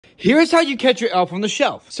Here's how you catch your elf on the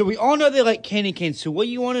shelf. So we all know they like candy canes. So what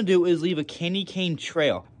you want to do is leave a candy cane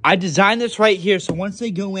trail. I designed this right here. So once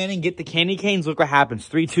they go in and get the candy canes, look what happens.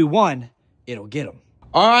 3, 2, 1, it'll get them.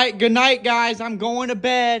 All right, good night, guys. I'm going to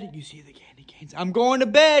bed. You see the candy canes? I'm going to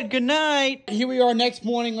bed. Good night. Here we are next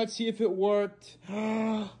morning. Let's see if it worked.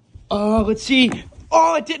 Let's see.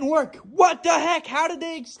 Oh, it didn't work. What the heck? How did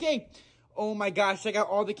they escape? Oh my gosh, I got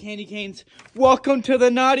all the candy canes. Welcome to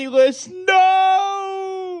the naughty list. No!